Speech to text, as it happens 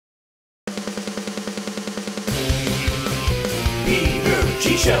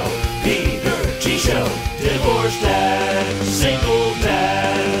G Show. Peter G Show. Divorced dad, single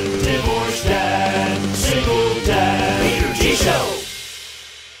dad, divorced dad, single dad. Peter G Show.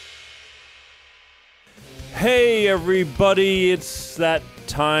 Hey everybody, it's that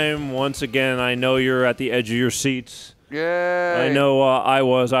time once again. I know you're at the edge of your seats. Yay! I know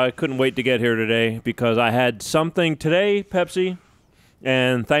I couldn't wait to get here today because I had something today, Pepsi.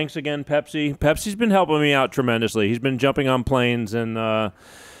 And thanks again, Pepsi. Pepsi's been helping me out tremendously. He's been jumping on planes and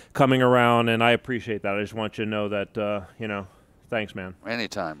coming around, and I appreciate that. I just want you to know that, thanks, man.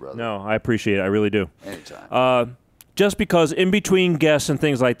 Anytime, brother. No, I appreciate it. I really do. Anytime. Just because in between guests and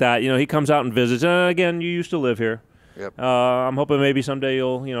things like that, he comes out and visits. Again, you used to live here. Yep. I'm hoping maybe someday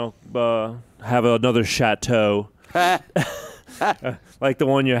you'll, have another chateau like the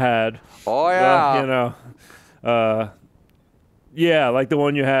one you had. Oh, yeah. Yeah, like the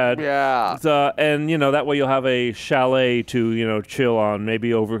one you had. Yeah. And, that way you'll have a chalet to, chill on,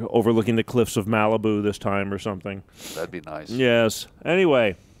 maybe overlooking the cliffs of Malibu this time or something. That'd be nice. Yes.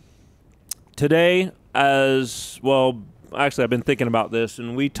 Anyway, today, actually, I've been thinking about this,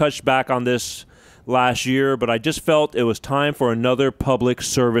 and we touched back on this last year, but I just felt it was time for another public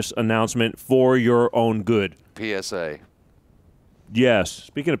service announcement for your own good. PSA. Yes.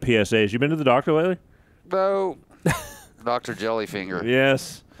 Speaking of PSAs, you been to the doctor lately? No. Dr. Jellyfinger.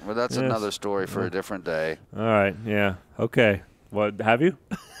 Yes. Well, that's another story for a different day. All right. Yeah. Okay. What, have you?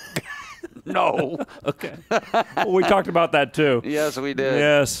 No. Okay. Well, we talked about that too. Yes, we did.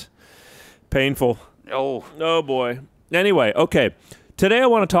 Yes. Painful. Oh. Oh, boy. Anyway, okay. Today I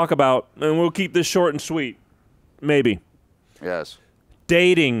want to talk about, and we'll keep this short and sweet, maybe. Yes.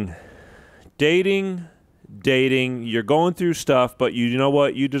 Dating. You're going through stuff, but you know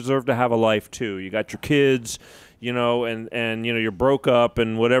what? You deserve to have a life too. You got your kids, and you're broke up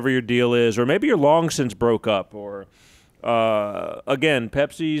and whatever your deal is, or maybe you're long since broke up, or again,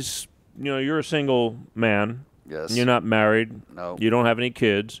 Pepsi's, you're a single man. Yes. You're not married. No. You don't have any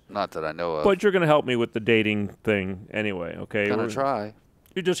kids. Not that I know of. But you're going to help me with the dating thing anyway, okay? Gonna try.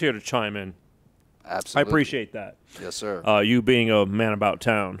 You're just here to chime in. Absolutely. I appreciate that. Yes, sir. You being a man about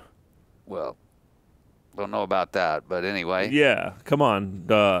town. Well, don't know about that, but anyway. Yeah, come on.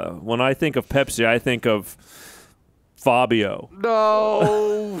 When I think of Pepsi, I think of Fabio.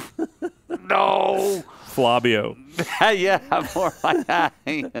 No. No. Flabio. Yeah, more like that.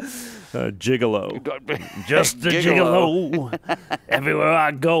 Gigolo. Just a gigolo. Everywhere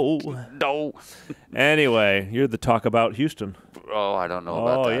I go. No. Anyway, you're the talk about Houston. Oh, I don't know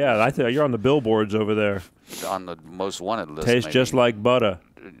about that. Oh, yeah. I think you're on the billboards over there. On the most wanted list. Tastes maybe. just like butter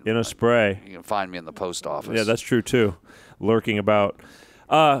in a spray. You can find me in the post office. Yeah, that's true, too. Lurking about.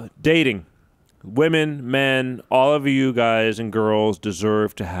 Dating. Women, men, all of you guys and girls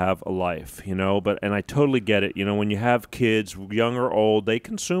deserve to have a life, and I totally get it. When you have kids, young or old, they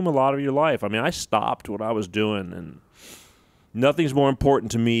consume a lot of your life. I mean, I stopped what I was doing, and nothing's more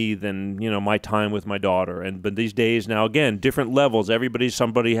important to me than, my time with my daughter. But these days now, again, different levels.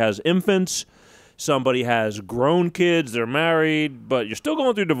 Somebody has infants, somebody has grown kids, they're married, but you're still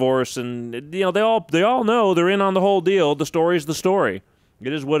going through divorce, and they all know they're in on the whole deal. The story's the story.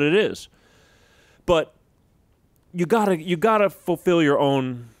 It is what it is. But you gotta fulfill your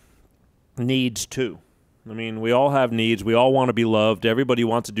own needs too. I mean, we all have needs. We all want to be loved. Everybody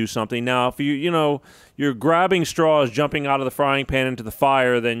wants to do something. Now, if you're grabbing straws, jumping out of the frying pan into the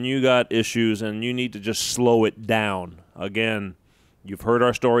fire, then you got issues, and you need to just slow it down. Again, you've heard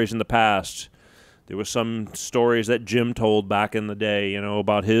our stories in the past. There were some stories that Jim told back in the day,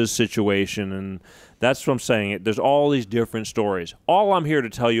 about his situation, and that's what I'm saying. There's all these different stories. All I'm here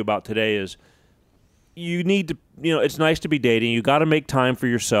to tell you about today is you need to, it's nice to be dating. You got to make time for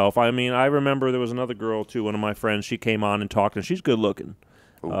yourself. I mean, I remember there was another girl, too, one of my friends. She came on and talked, and she's good looking.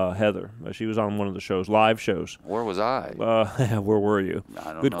 Heather. She was on one of the shows, live shows. Where was I? Where were you?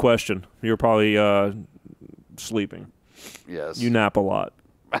 I don't Good know. question. You were probably sleeping. Yes. You nap a lot.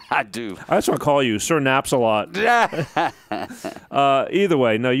 I do. I just want to call you Sir Naps a lot. Either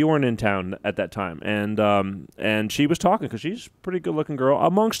way, no, you weren't in town at that time, and she was talking because she's a pretty good-looking girl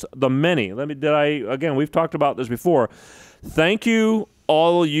amongst the many. Again, we've talked about this before. Thank you,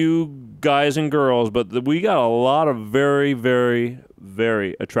 all you guys and girls, but we got a lot of very, very,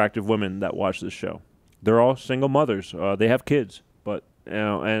 very attractive women that watch this show. They're all single mothers. They have kids, but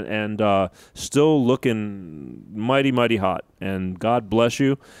and still looking mighty, mighty hot. And God bless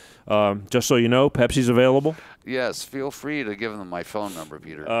you. Just so you know, Pepsi's available. Yes, feel free to give them my phone number,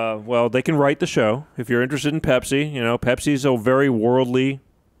 Peter. Well, they can write the show if you're interested in Pepsi. Pepsi's a very worldly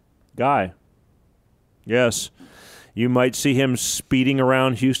guy. Yes. You might see him speeding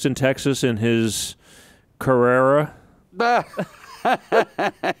around Houston, Texas in his Carrera.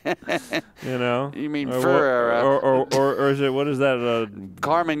 You know? You mean or, Ferrera. or is it, what is that?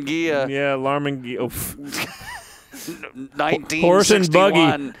 Carmen Gia. Yeah, Larman. Oh, 1961. horse and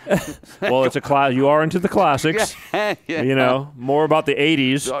buggy. Well, it's a class. You are into the classics. Yeah. You know, more about the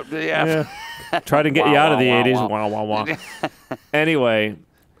 80s. Yeah. Try to get you out of the 80s. Wah, wah, wah. Anyway,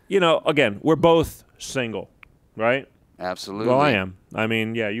 you know, again, we're both single, right? Absolutely. Well, I am. I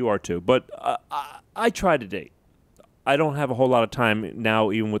mean, yeah, you are too. But I try to date. I don't have a whole lot of time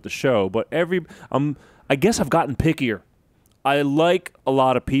now, even with the show. But I guess I've gotten pickier. I like a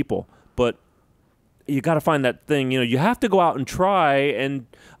lot of people, but you got to find that thing. You know, you have to go out and try and,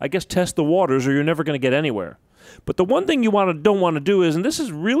 I guess, test the waters, or you're never going to get anywhere. But the one thing you don't want to do is, and this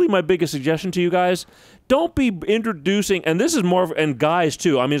is really my biggest suggestion to you guys, don't be introducing, and this is more, and guys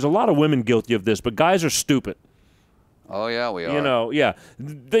too. I mean, there's a lot of women guilty of this, but guys are stupid. Oh, yeah, we are. You know, yeah.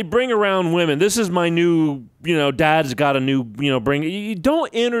 They bring around women. This is my new, you know, dad's got a new, you know, bring. You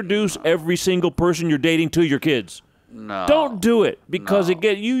don't introduce every single person you're dating to your kids. No. Don't do it, because No. it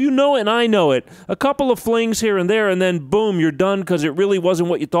get you know it and I know it. A couple of flings here and there, and then boom, you're done because it really wasn't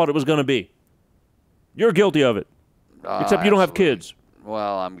what you thought it was going to be. You're guilty of it, except you don't have Absolutely. kids.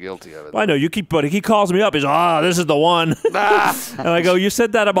 Well, I'm guilty of it. I know you keep, but he calls me up. He's this is the one, and I go, you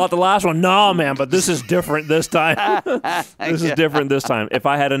said that about the last one. No, man, but this is different this time. This is different this time. If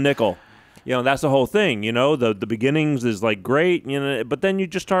I had a nickel, you know, that's the whole thing. You know, the beginnings is like great, you know, but then you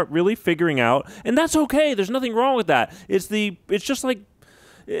just start really figuring out, and that's okay. There's nothing wrong with that. It's just like.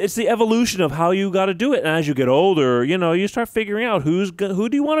 It's the evolution of how you got to do it. And as you get older, you know, you start figuring out who do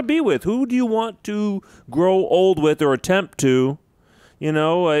you want to be with? Who do you want to grow old with or attempt to? You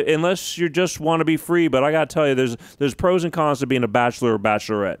know, unless you just want to be free. But I got to tell you, there's pros and cons to being a bachelor or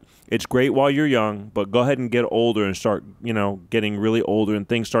bachelorette. It's great while you're young, but go ahead and get older and start, you know, getting really older and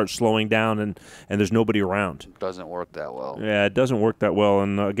things start slowing down and there's nobody around. Doesn't work that well. Yeah, it doesn't work that well.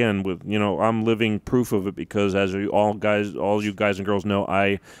 And again, with, you know, I'm living proof of it because as all you guys and girls know,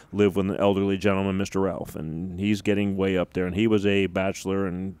 I live with an elderly gentleman, Mr. Ralph, and he's getting way up there. And he was a bachelor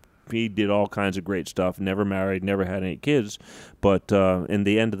and he did all kinds of great stuff, never married, never had any kids. But in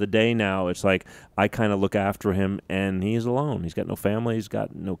the end of the day now, it's like I kind of look after him, and he's alone. He's got no family. He's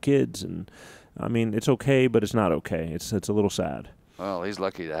got no kids. And, I mean, it's okay, but it's not okay. It's a little sad. Well, he's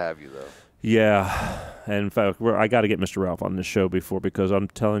lucky to have you, though. Yeah. And, in fact, I got to get Mr. Ralph on this show because I'm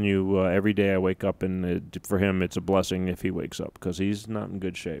telling you, every day I wake up, and for him it's a blessing if he wakes up because he's not in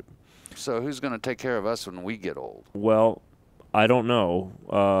good shape. So who's going to take care of us when we get old? Well, I don't know.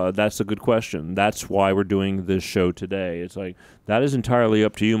 That's a good question. That's why we're doing this show today. It's like, that is entirely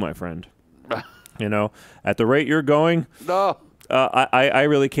up to you, my friend. You know, at the rate you're going, No. I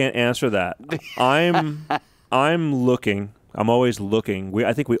really can't answer that. I'm looking. I'm always looking.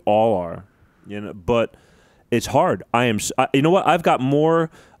 I think we all are. You know, but it's hard. You know what? I've got more.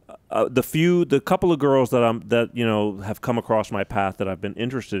 The couple of girls that you know have come across my path that I've been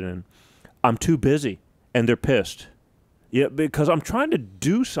interested in. I'm too busy, and they're pissed. Yeah, because I'm trying to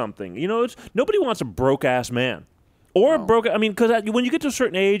do something. You know, nobody wants a broke-ass man. Or a broke, I mean, because when you get to a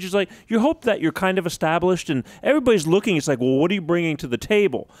certain age, it's like you hope that you're kind of established and everybody's looking. It's like, well, what are you bringing to the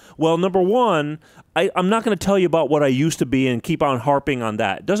table? Well, number one, I'm not going to tell you about what I used to be and keep on harping on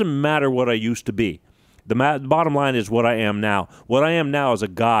that. It doesn't matter what I used to be. The bottom line is what I am now. What I am now is a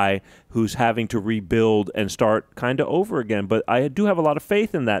guy who's having to rebuild and start kind of over again. But I do have a lot of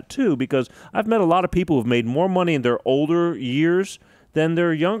faith in that, too, because I've met a lot of people who've made more money in their older years than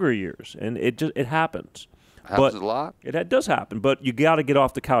their younger years. And it happens. Happens a lot. It does happen. But you got to get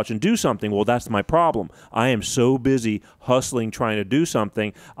off the couch and do something. Well, that's my problem. I am so busy hustling, trying to do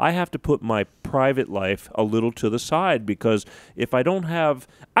something. I have to put my private life a little to the side because if I don't have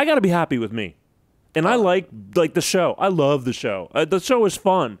 – I got to be happy with me. And I like the show. I love the show. The show is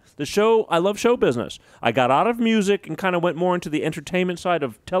fun. I love show business. I got out of music and kind of went more into the entertainment side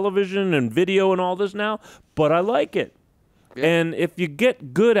of television and video and all this now, but I like it. Yeah. And if you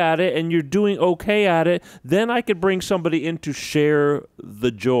get good at it and you're doing okay at it, then I could bring somebody in to share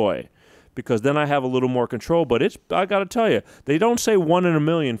the joy because then I have a little more control. But I got to tell you, they don't say 1 in a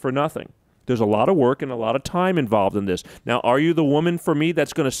million for nothing. There's a lot of work and a lot of time involved in this. Now, are you the woman for me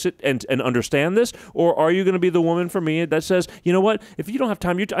that's going to sit and understand this? Or are you going to be the woman for me that says, you know what, if you don't have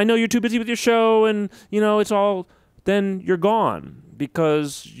time, I know you're too busy with your show and, you know, it's all, then you're gone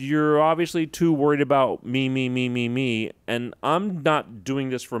because you're obviously too worried about me. And I'm not doing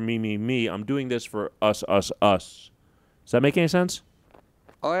this for me. I'm doing this for us. Does that make any sense?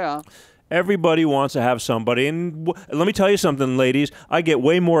 Oh, yeah. Everybody wants to have somebody. And let me tell you something, ladies. I get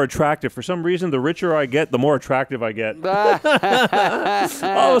way more attractive. For some reason, the richer I get, the more attractive I get.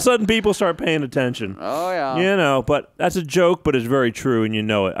 All of a sudden, people start paying attention. Oh, yeah. You know, but that's a joke, but it's very true, and you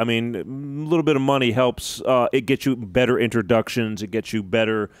know it. I mean, a little bit of money helps. It gets you better introductions. It gets you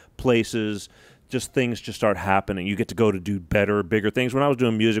better places. Just things just start happening. You get to go to do better, bigger things. When I was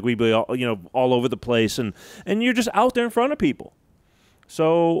doing music, we'd be all over the place, and you're just out there in front of people.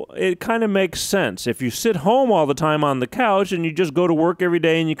 So it kind of makes sense. If you sit home all the time on the couch and you just go to work every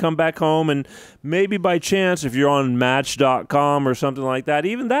day and you come back home, and maybe by chance if you're on Match.com or something like that,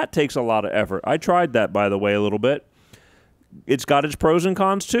 even that takes a lot of effort. I tried that, by the way, a little bit. It's got its pros and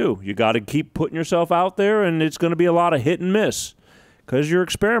cons too. You got to keep putting yourself out there, and it's going to be a lot of hit and miss because you're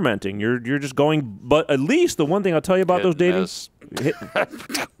experimenting. You're just going. But at least the one thing I'll tell you about those dating.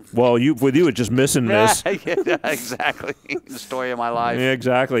 Well, with you, it's just miss and miss. Yeah, exactly. The story of my life. Yeah,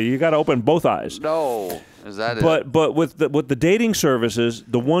 exactly. You got to open both eyes. No, is that it? But with the dating services,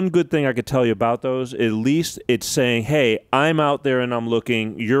 the one good thing I could tell you about those, at least it's saying, hey, I'm out there and I'm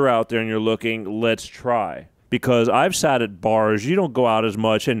looking. You're out there and you're looking. Let's try. Because I've sat at bars. You don't go out as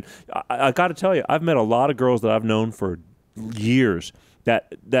much. And I got to tell you, I've met a lot of girls that I've known for years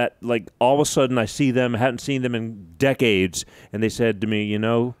that like all of a sudden I see them, hadn't seen them in decades, and they said to me, you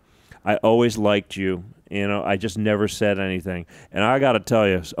know, I always liked you. You know, I just never said anything. And I got to tell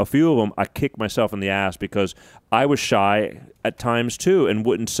you, a few of them, I kicked myself in the ass because I was shy at times too and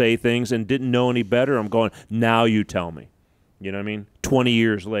wouldn't say things and didn't know any better. I'm going, now you tell me. You know what I mean? 20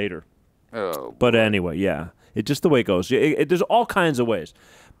 years later. Oh, but anyway, yeah. It's just the way it goes. There's all kinds of ways.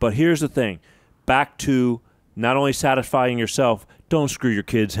 But here's the thing. Back to not only satisfying yourself, don't screw your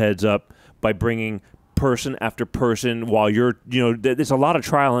kids' heads up by bringing person after person while you're, there's a lot of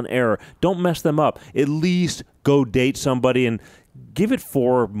trial and error. Don't mess them up. At least go date somebody and give it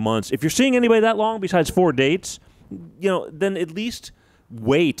 4 months. If you're seeing anybody that long besides 4 dates, then at least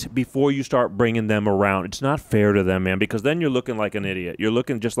wait before you start bringing them around. It's not fair to them, man, because then you're looking like an idiot. You're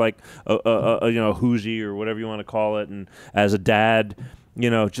looking just like a hoozy or whatever you want to call it. And as a dad,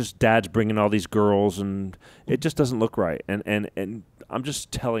 just dad's bringing all these girls, and it just doesn't look right. And I'm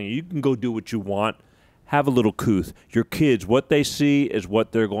just telling you, you can go do what you want. Have a little couth. Your kids, what they see is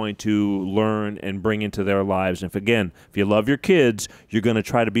what they're going to learn and bring into their lives. And if you love your kids, you're going to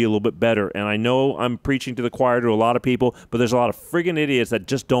try to be a little bit better. And I know I'm preaching to the choir to a lot of people, but there's a lot of friggin' idiots that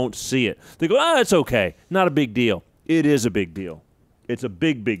just don't see it. They go, it's okay. Not a big deal. It is a big deal. It's a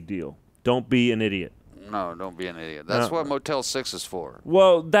big, big deal. Don't be an idiot. No, don't be an idiot. That's what Motel 6 is for.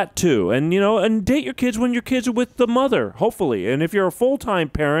 Well, that too. And, and date your kids when your kids are with the mother, hopefully. And if you're a full-time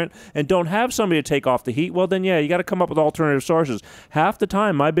parent and don't have somebody to take off the heat, well, then, yeah, you got to come up with alternative sources. Half the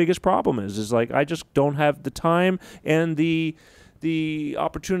time, my biggest problem is like I just don't have the time and the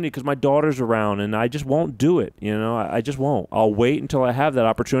opportunity because my daughter's around, and I just won't do it. I just won't. I'll wait until I have that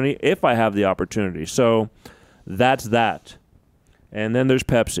opportunity if I have the opportunity. So that's that. And then there's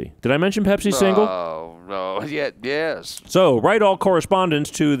Pepsi. Did I mention Pepsi single? Oh, no. Yeah, yes. So, write all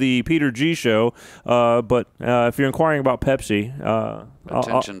correspondence to the Peter G. Show. But if you're inquiring about Pepsi...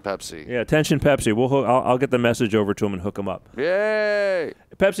 Attention, Pepsi. Yeah, attention, Pepsi. I'll get the message over to them and hook them up. Yay!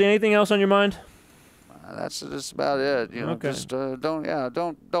 Pepsi, anything else on your mind? That's just about it. Okay. Just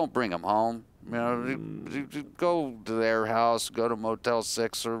don't bring them home. Go to their house, go to Motel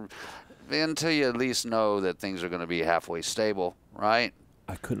 6, or until you at least know that things are going to be halfway stable, right?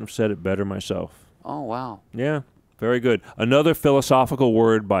 I couldn't have said it better myself. Oh, wow. Yeah, very good. Another philosophical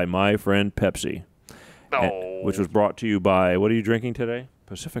word by my friend Pepsi, which was brought to you by, what are you drinking today?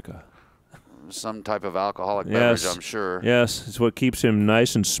 Pacifica. Some type of alcoholic beverage, I'm sure. Yes, it's what keeps him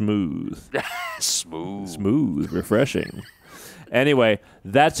nice and smooth. Smooth, refreshing. Anyway,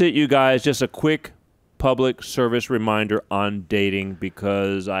 that's it, you guys. Just a quick public service reminder on dating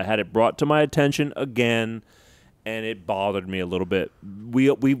because I had it brought to my attention again, and it bothered me a little bit.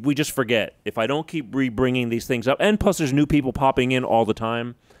 We just forget. If I don't keep bringing these things up, and plus there's new people popping in all the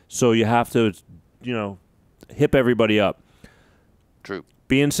time, so you have to, hip everybody up. True.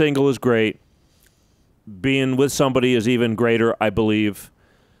 Being single is great. Being with somebody is even greater, I believe.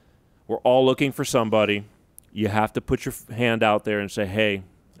 We're all looking for somebody. You have to put your hand out there and say, hey,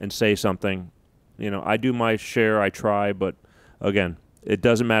 and say something. I do my share, I try, but again, it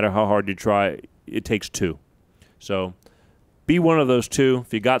doesn't matter how hard you try, it takes 2. So be one of those 2.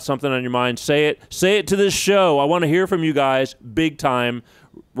 If you got something on your mind, say it. Say it to this show. I want to hear from you guys big time.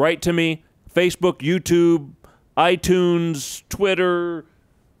 Write to me, Facebook, YouTube, iTunes, Twitter.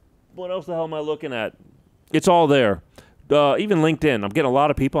 What else the hell am I looking at? It's all there. Even LinkedIn. I'm getting a lot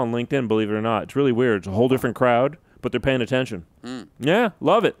of people on LinkedIn, believe it or not. It's really weird. It's a whole different crowd. but they're paying attention. Yeah,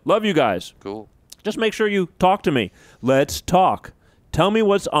 love it. Love you guys. Cool. Just make sure you talk to me. Let's talk. Tell me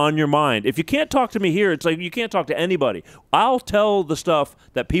what's on your mind. If you can't talk to me here, it's like you can't talk to anybody. I'll tell the stuff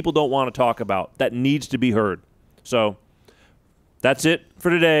that people don't want to talk about that needs to be heard. So that's it for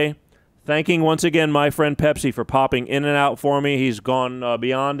today. Thanking once again my friend Pepsi for popping in and out for me. He's gone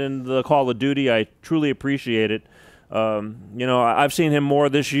beyond in the Call of Duty. I truly appreciate it. I've seen him more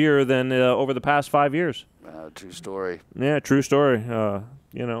this year than over the past 5 years. True story. Yeah, true story.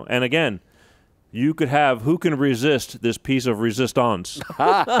 And again, you could have who can resist this piece of resistance.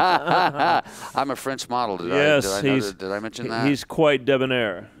 I'm a French model. Did I mention that? He's quite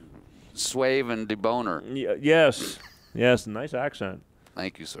debonair. Suave and deboner. Yes. Yes, nice accent.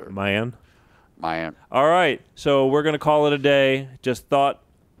 Thank you, sir. Man. All right, so we're going to call it a day. Just thought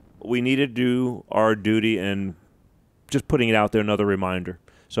we needed to do our duty and just putting it out there, another reminder.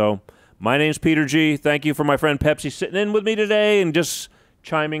 So my name's Peter G. Thank you for my friend Pepsi sitting in with me today and just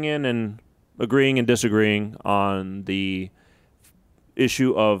chiming in and agreeing and disagreeing on the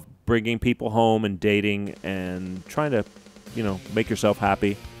issue of bringing people home and dating and trying to, make yourself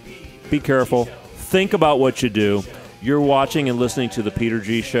happy. Be careful. Think about what you do. You're watching and listening to The Peter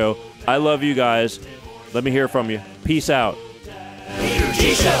G. Show. I love you guys. Let me hear from you. Peace out. Peter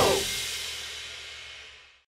G. Show.